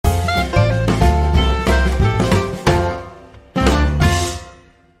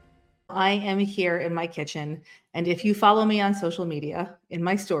I am here in my kitchen. And if you follow me on social media, in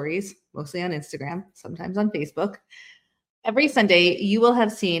my stories, mostly on Instagram, sometimes on Facebook, every Sunday you will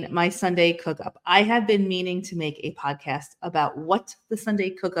have seen my Sunday cook up. I have been meaning to make a podcast about what the Sunday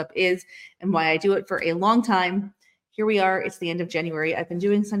cook up is and why I do it for a long time. Here we are. It's the end of January. I've been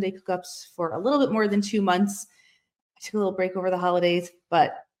doing Sunday cook ups for a little bit more than 2 months. I took a little break over the holidays,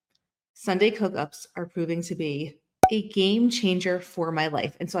 but Sunday cook ups are proving to be a game changer for my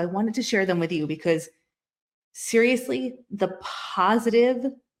life. And so I wanted to share them with you because seriously, the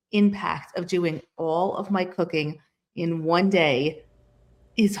positive impact of doing all of my cooking in one day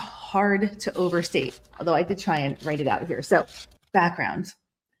is hard to overstate, although I did try and write it out here. So, background.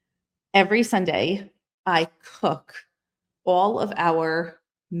 Every Sunday, I cook all of our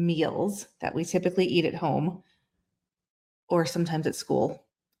meals that we typically eat at home or sometimes at school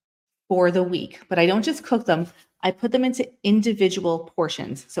for the week. But I don't just cook them, I put them into individual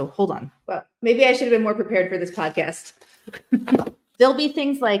portions. So hold on. Well, maybe I should have been more prepared for this podcast. There'll be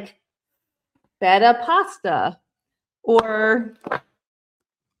things like feta pasta or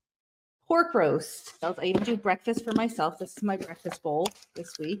pork roast. I even do breakfast for myself. This is my breakfast bowl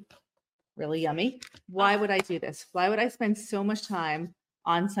this week. Really yummy. Why would I do this? Why would I spend so much time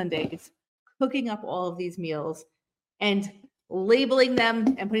on Sundays cooking up all of these meals and labeling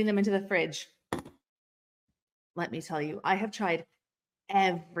them and putting them into the fridge? Let me tell you, I have tried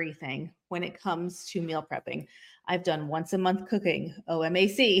everything when it comes to meal prepping. I've done once a month cooking,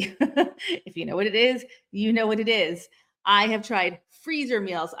 OMAC. If you know what it is, you know what it is. I have tried freezer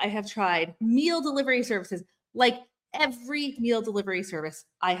meals. I have tried meal delivery services. Like every meal delivery service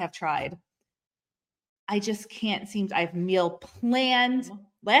I have tried. I just can't seem to, I've meal planned.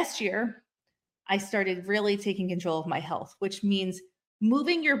 Last year, I started really taking control of my health, which means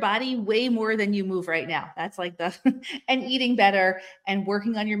moving your body way more than you move right now. That's like and eating better and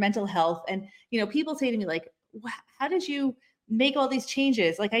working on your mental health. And, people say to me like, how did you make all these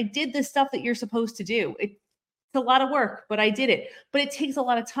changes? Like I did the stuff that you're supposed to do. It's a lot of work, but I did it. But it takes a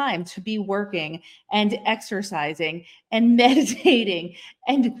lot of time to be working and exercising and meditating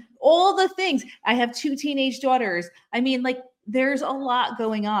and all the things. I have 2 teenage daughters. I mean, like there's a lot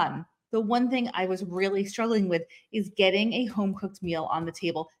going on. The one thing I was really struggling with is getting a home cooked meal on the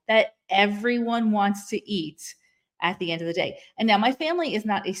table that everyone wants to eat at the end of the day. And now my family is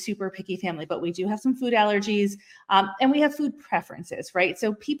not a super picky family, but we do have some food allergies and we have food preferences, right?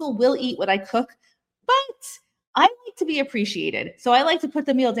 So people will eat what I cook, but I like to be appreciated. So I like to put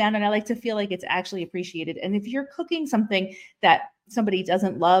the meal down and I like to feel like it's actually appreciated. And if you're cooking something that somebody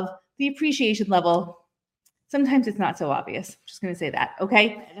doesn't love, the appreciation level, sometimes it's not so obvious. I'm just going to say that,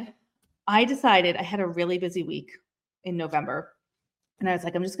 okay? I decided I had a really busy week in November and I was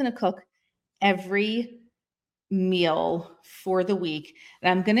like, I'm just going to cook every meal for the week and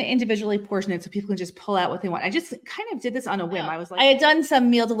I'm going to individually portion it so people can just pull out what they want. I just kind of did this on a whim. I was like, I had done some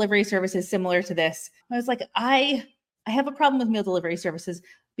meal delivery services similar to this. I was like, I have a problem with meal delivery services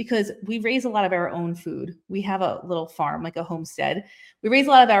because we raise a lot of our own food. We have a little farm, like a homestead. We raise a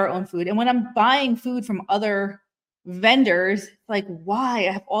lot of our own food. And when I'm buying food from other vendors, like, why?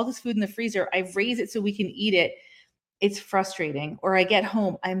 I have all this food in the freezer. I raise it so we can eat it. It's frustrating. Or I get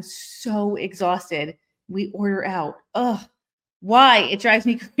home, I'm so exhausted. We order out. Ugh, why? It drives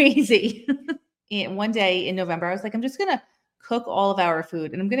me crazy. And one day in November, I was like, I'm just going to cook all of our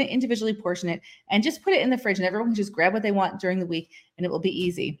food and I'm going to individually portion it and just put it in the fridge and everyone can just grab what they want during the week and it will be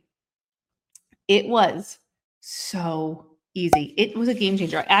easy. It was so easy. It was a game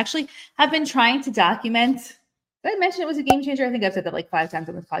changer. I actually have been trying to document. Did I mention it was a game changer? I think I've said that like 5 times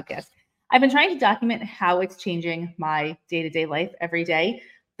on this podcast. I've been trying to document how it's changing my day-to-day life every day,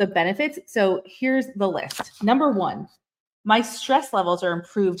 the benefits. So here's the list. Number 1, my stress levels are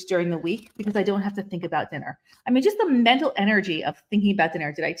improved during the week because I don't have to think about dinner. I mean, just the mental energy of thinking about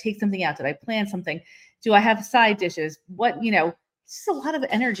dinner. Did I take something out? Did I plan something? Do I have side dishes? What, just a lot of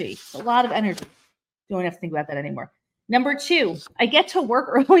energy, Don't have to think about that anymore. Number 2, I get to work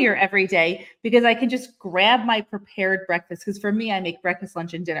earlier every day because I can just grab my prepared breakfast. Because for me, I make breakfast,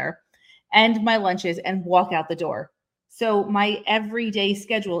 lunch, and dinner and my lunches and walk out the door. So my everyday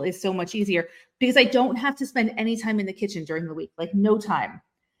schedule is so much easier because I don't have to spend any time in the kitchen during the week, like no time.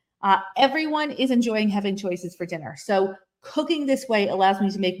 Everyone is enjoying having choices for dinner. So cooking this way allows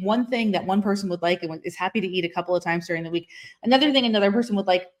me to make one thing that one person would like and is happy to eat a couple of times during the week. Another thing another person would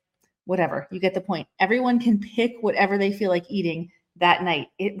like, whatever, you get the point. Everyone can pick whatever they feel like eating that night.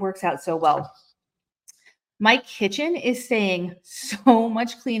 It works out so well. My kitchen is staying so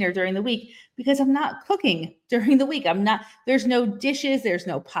much cleaner during the week because I'm not cooking during the week. There's no dishes, there's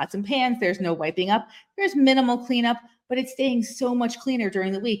no pots and pans, there's no wiping up, there's minimal cleanup, but it's staying so much cleaner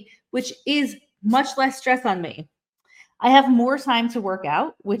during the week, which is much less stress on me. I have more time to work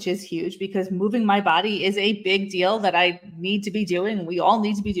out, which is huge because moving my body is a big deal that I need to be doing. We all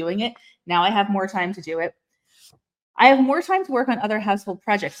need to be doing it. Now I have more time to do it. I have more time to work on other household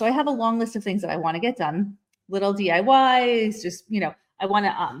projects. So I have a long list of things that I want to get done. Little DIYs, just, I want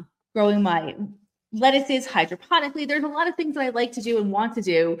to growing my lettuces hydroponically. There's a lot of things that I like to do and want to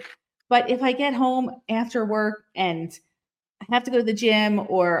do. But if I get home after work and I have to go to the gym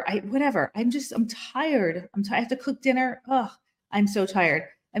or whatever, I'm tired. I have to cook dinner. Oh, I'm so tired.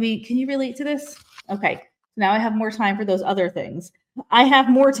 I mean, can you relate to this? Okay. Now I have more time for those other things. I have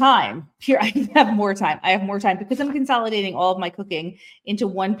more time. I have more time because I'm consolidating all of my cooking into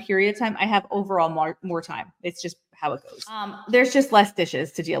one period of time. I have overall more time. It's just how it goes. There's just less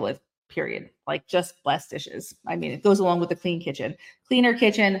dishes to deal with, period. Like just less dishes. I mean, it goes along with the cleaner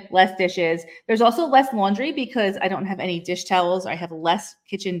kitchen, less dishes. There's also less laundry because I don't have any dish towels. I have less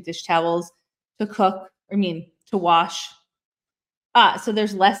kitchen dish towels to to wash. So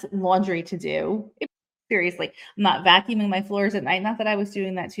there's less laundry to do. Seriously, I'm not vacuuming my floors at night. Not that I was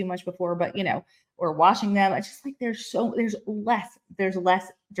doing that too much before, but or washing them. I just like there's less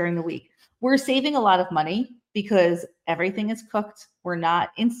during the week. We're saving a lot of money because everything is cooked. We're not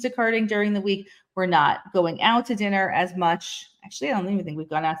Instacarting during the week. We're not going out to dinner as much. Actually, I don't even think we've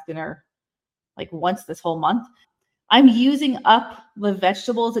gone out to dinner like once this whole month. I'm using up the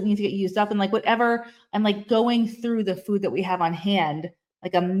vegetables that need to get used up and like whatever. I'm like going through the food that we have on hand,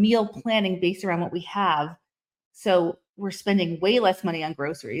 like a meal planning based around what we have. So we're spending way less money on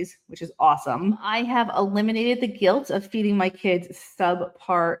groceries, which is awesome. I have eliminated the guilt of feeding my kids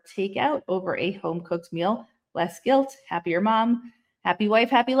subpar takeout over a home cooked meal. Less guilt, happier mom, happy wife,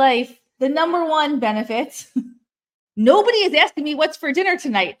 happy life. The number one benefit. Nobody is asking me what's for dinner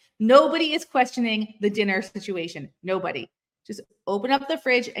tonight. Nobody is questioning the dinner situation. Nobody. Just open up the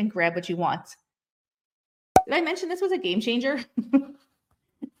fridge and grab what you want. Did I mention this was a game changer?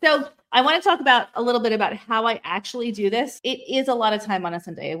 So I want to talk a little bit about how I actually do this. It is a lot of time on a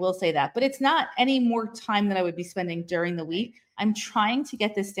Sunday. I will say that, but it's not any more time than I would be spending during the week. I'm trying to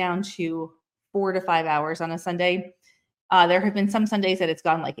get this down to 4 to 5 hours on a Sunday. There have been some Sundays that it's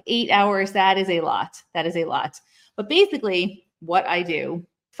gone like 8 hours. That is a lot. But basically what I do,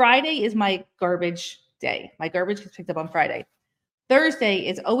 Friday is my garbage day. My garbage gets picked up on Friday. Thursday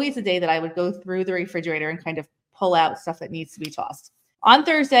is always the day that I would go through the refrigerator and kind of pull out stuff that needs to be tossed. On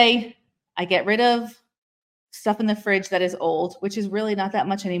Thursday, I get rid of stuff in the fridge that is old, which is really not that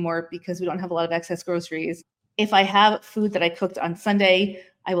much anymore because we don't have a lot of excess groceries. If I have food that I cooked on Sunday,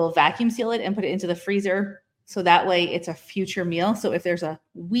 I will vacuum seal it and put it into the freezer. So that way it's a future meal. So if there's a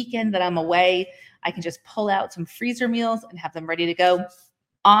weekend that I'm away, I can just pull out some freezer meals and have them ready to go.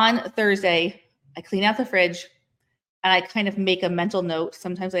 On Thursday, I clean out the fridge and I kind of make a mental note.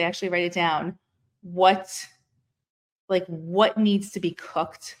 Sometimes I actually write it down. What needs to be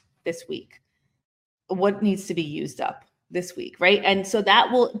cooked this week? What needs to be used up this week, right? And so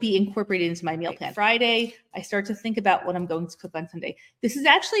that will be incorporated into my meal plan. Friday, I start to think about what I'm going to cook on Sunday. This has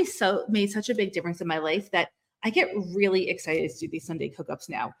actually made such a big difference in my life that I get really excited to do these Sunday cook-ups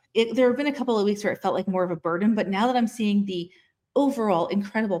now. There have been a couple of weeks where it felt like more of a burden, but now that I'm seeing the overall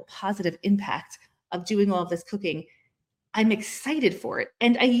incredible positive impact of doing all of this cooking, I'm excited for it.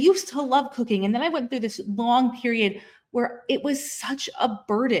 And I used to love cooking. And then I went through this long period where it was such a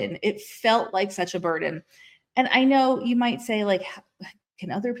burden. It felt like such a burden. And I know you might say, like,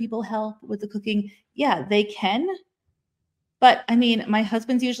 can other people help with the cooking? Yeah, they can. But I mean, my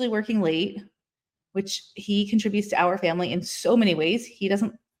husband's usually working late, which he contributes to our family in so many ways. He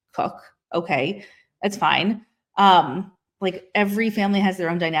doesn't cook. Okay, that's fine. Like every family has their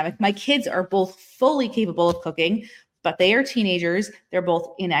own dynamic. My kids are both fully capable of cooking, but they are teenagers. They're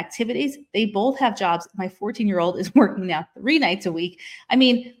both in activities. They both have jobs. My 14-year-old is working now 3 nights a week. I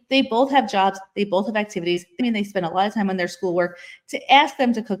mean, they both have jobs. They both have activities. I mean, they spend a lot of time on their schoolwork. To ask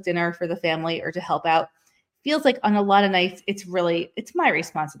them to cook dinner for the family or to help out feels like on a lot of nights, it's my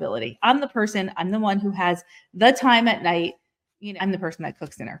responsibility. I'm the one who has the time at night. I'm the person that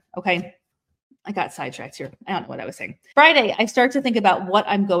cooks dinner. Okay. I got sidetracked here. I don't know what I was saying. Friday, I start to think about what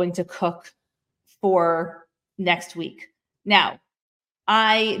I'm going to cook for next week. Now,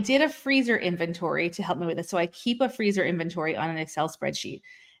 I did a freezer inventory to help me with this. So I keep a freezer inventory on an Excel spreadsheet.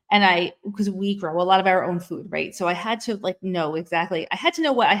 And because we grow a lot of our own food, right? So I had to know exactly. I had to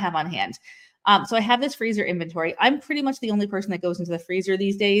know what I have on hand. So I have this freezer inventory. I'm pretty much the only person that goes into the freezer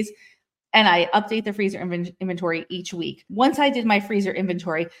these days. And I update the freezer inventory each week. Once I did my freezer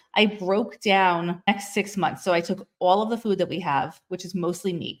inventory, I broke down next 6 months. So I took all of the food that we have, which is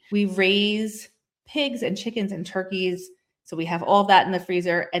mostly meat. We raise pigs and chickens and turkeys. So we have all that in the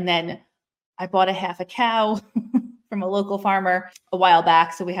freezer. And then I bought a half a cow from a local farmer a while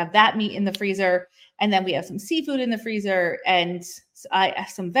back. So we have that meat in the freezer. And then we have some seafood in the freezer and I have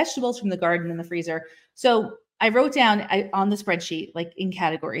some vegetables from the garden in the freezer. So I wrote down on the spreadsheet, like in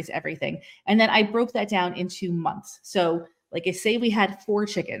categories, everything. And then I broke that down into months. So like I say we had 4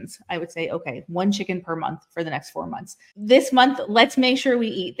 chickens, I would say, okay, 1 chicken per month for the next 4 months. This month, let's make sure we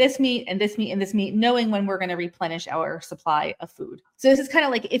eat this meat and this meat and this meat, knowing when we're going to replenish our supply of food. So this is kind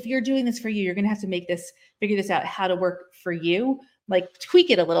of like, if you're doing this for you, you're going to have to figure this out, how to work for you, like tweak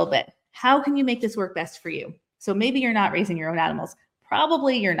it a little bit. How can you make this work best for you? So maybe you're not raising your own animals.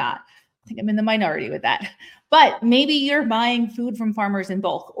 Probably you're not. I think I'm in the minority with that. But maybe you're buying food from farmers in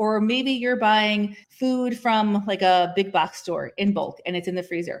bulk, or maybe you're buying food from like a big box store in bulk and it's in the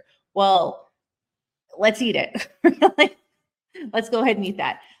freezer. Well, let's eat it. Let's go ahead and eat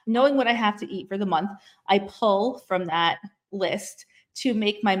that. Knowing what I have to eat for the month, I pull from that list to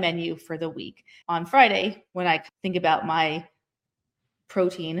make my menu for the week. On Friday, when I think about my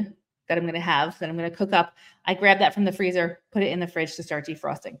protein that I'm going to have, that I'm going to cook up, I grab that from the freezer, put it in the fridge to start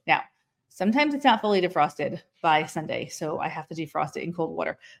defrosting. Now, sometimes it's not fully defrosted by Sunday, so I have to defrost it in cold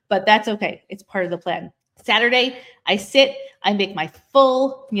water, but that's okay. It's part of the plan. Saturday, I make my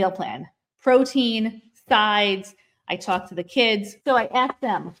full meal plan, protein, sides. I talk to the kids. So I ask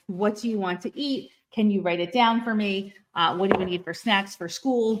them, what do you want to eat? Can you write it down for me? What do you need for snacks for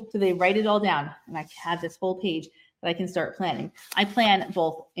school? So they write it all down. And I have this whole page that I can start planning. I plan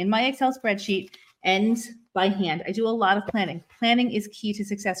both in my Excel spreadsheet and by hand. I do a lot of planning. Planning is key to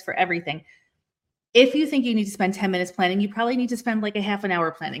success for everything. If you think you need to spend 10 minutes planning, you probably need to spend like a half an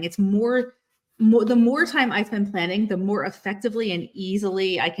hour planning. It's the more time I spend planning, the more effectively and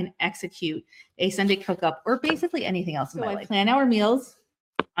easily I can execute a Sunday cook up or basically anything else in my life. I plan our meals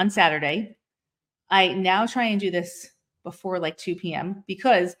on Saturday. I now try and do this before like 2 p.m.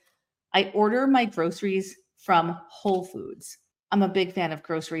 because I order my groceries from Whole Foods. I'm a big fan of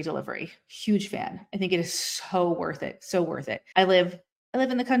grocery delivery. Huge fan. I think it is so worth it. So worth it. I live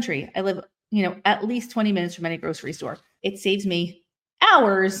in the country. I live, at least 20 minutes from any grocery store. It saves me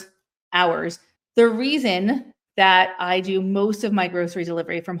hours. The reason that I do most of my grocery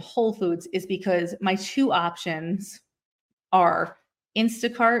delivery from Whole Foods is because my 2 options are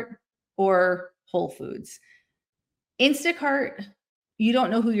Instacart or Whole Foods. Instacart, you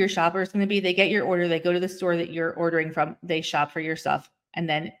don't know who your shopper is going to be. They get your order, they go to the store that you're ordering from, they shop for your stuff, and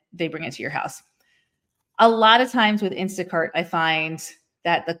then they bring it to your house. A lot of times with Instacart, I find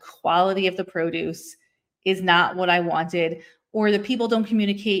that the quality of the produce is not what I wanted, or the people don't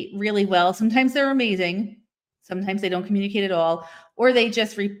communicate really well. Sometimes they're amazing. Sometimes they don't communicate at all, or they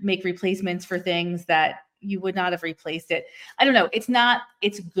just make replacements for things that you would not have replaced it. I don't know.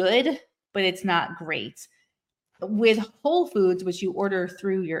 It's good, but it's not great. With Whole Foods, which you order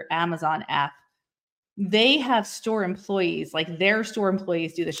through your Amazon app, they have store employees, like their store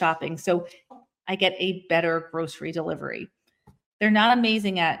employees do the shopping. So I get a better grocery delivery. They're not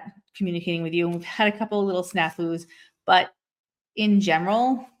amazing at communicating with you. And we've had a couple of little snafus, but in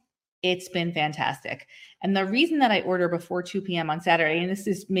general, it's been fantastic. And the reason that I order before 2 p.m. on Saturday, and this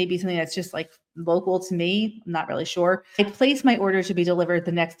is maybe something that's just like local to me, I'm not really sure. I place my order to be delivered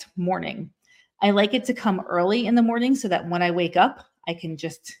the next morning. I like it to come early in the morning so that when I wake up, I can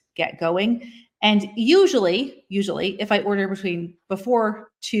just get going. And usually, if I order before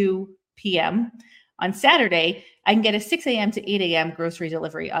 2 p.m. on Saturday, I can get a 6 a.m. to 8 a.m. grocery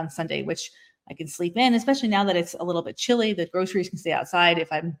delivery on Sunday, which I can sleep in, especially now that it's a little bit chilly. The groceries can stay outside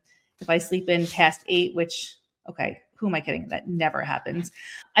if I sleep in past 8, which, okay, who am I kidding? That never happens.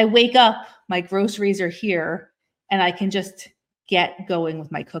 I wake up, my groceries are here, and I can just get going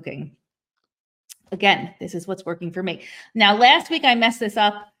with my cooking. Again, this is what's working for me. Now, last week I messed this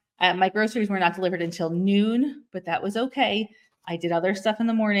up. My groceries were not delivered until noon, but that was okay. I did other stuff in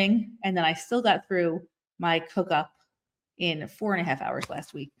the morning, and then I still got through my cook up in 4.5 hours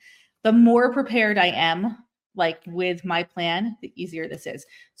last week. The more prepared I am, like with my plan, the easier this is.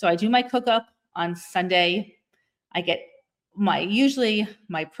 So I do my cook up on Sunday. I get usually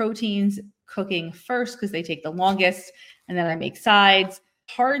my proteins cooking first because they take the longest, and then I make sides.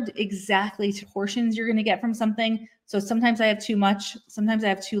 Hard exactly to portions you're going to get from something. So sometimes I have too much, sometimes I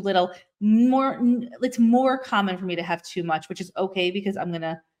have too little. It's more common for me to have too much, which is okay because I'm going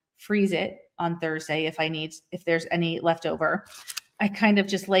to freeze it on Thursday if there's any leftover. I kind of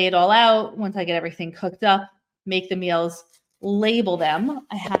just lay it all out once I get everything cooked up, make the meals, label them.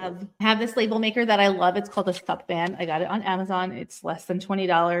 I have this label maker that I love. It's called a Supban. I got it on Amazon. It's less than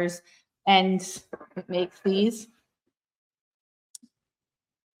 $20, and it makes these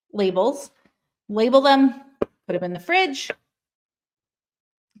labels. label them, put them in the fridge,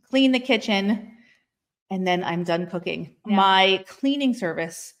 clean the kitchen, and then I'm done cooking. Yeah. My cleaning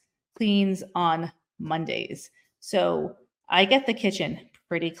service cleans on Mondays. So I get the kitchen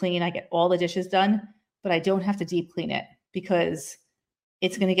pretty clean. I get all the dishes done, but I don't have to deep clean it because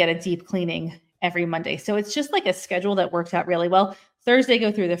it's going to get a deep cleaning every Monday. So it's just like a schedule that works out really well. Thursday,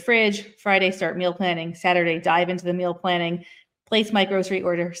 go through the fridge. Friday, start meal planning. Saturday, dive into the meal planning, place my grocery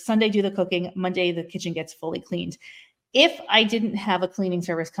order. Sunday, do the cooking. Monday, the kitchen gets fully cleaned. If I didn't have a cleaning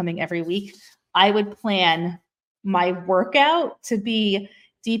service coming every week, I would plan my workout to be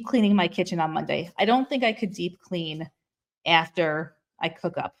deep cleaning my kitchen on Monday. I don't think I could deep clean after I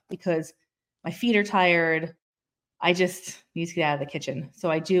cook up because my feet are tired. I just need to get out of the kitchen.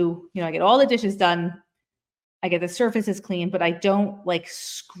 So I do, I get all the dishes done. I get the surfaces clean, but I don't like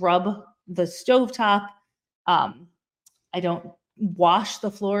scrub the stovetop. I don't wash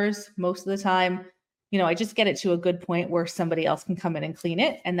the floors most of the time. I just get it to a good point where somebody else can come in and clean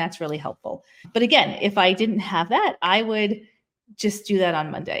it. And that's really helpful. But again, if I didn't have that, I would just do that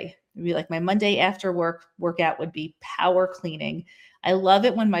on Monday. It'd be like my Monday after work workout would be power cleaning. I love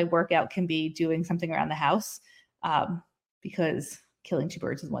it when my workout can be doing something around the house because killing two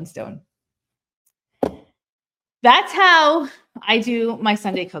birds with one stone. That's how I do my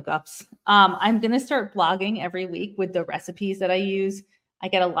Sunday cook-ups. I'm going to start blogging every week with the recipes that I use. I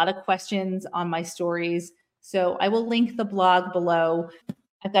get a lot of questions on my stories, so I will link the blog below.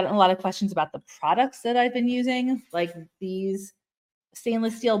 I've gotten a lot of questions about the products that I've been using, like these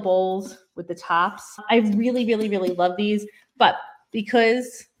stainless steel bowls with the tops. I really, really, really love these, but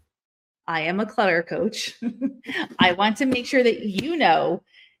because I am a clutter coach, I want to make sure that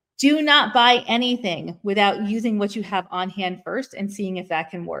do not buy anything without using what you have on hand first and seeing if that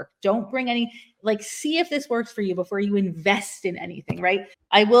can work. Don't bring see if this works for you before you invest in anything, right?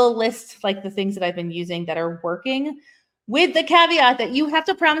 I will list the things that I've been using that are working with the caveat that you have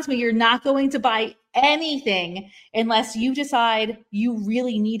to promise me you're not going to buy anything unless you decide you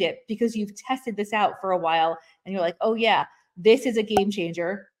really need it because you've tested this out for a while and you're like, oh yeah, this is a game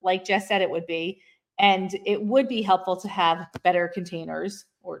changer, like Jess said it would be. And it would be helpful to have better containers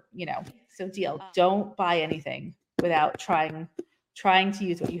or, so deal. Don't buy anything without trying to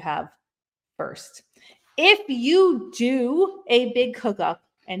use what you have first. If you do a big cook up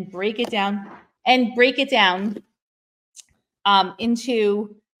and break it down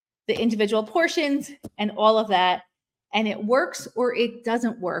into the individual portions and all of that, and it works or it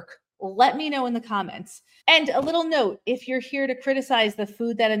doesn't work, let me know in the comments. And a little note, if you're here to criticize the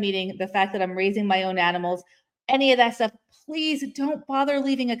food that I'm eating, the fact that I'm raising my own animals, any of that stuff, please don't bother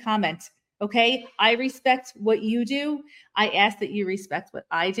leaving a comment. Okay? I respect what you do. I ask that you respect what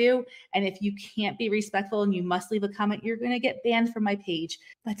I do. And if you can't be respectful and you must leave a comment, you're going to get banned from my page.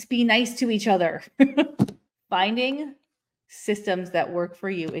 Let's be nice to each other. Finding systems that work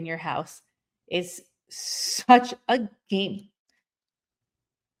for you in your house is such a game.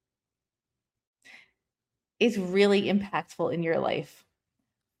 Is really impactful in your life.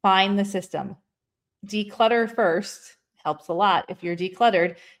 Find the system. Declutter first helps a lot. If you're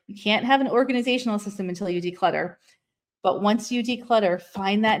decluttered, you can't have an organizational system until you declutter. But once you declutter,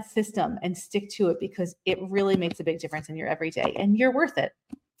 find that system and stick to it because it really makes a big difference in your everyday and you're worth it.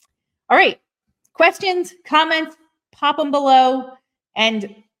 All right. Questions, comments, pop them below.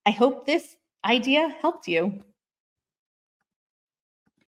 And I hope this idea helped you.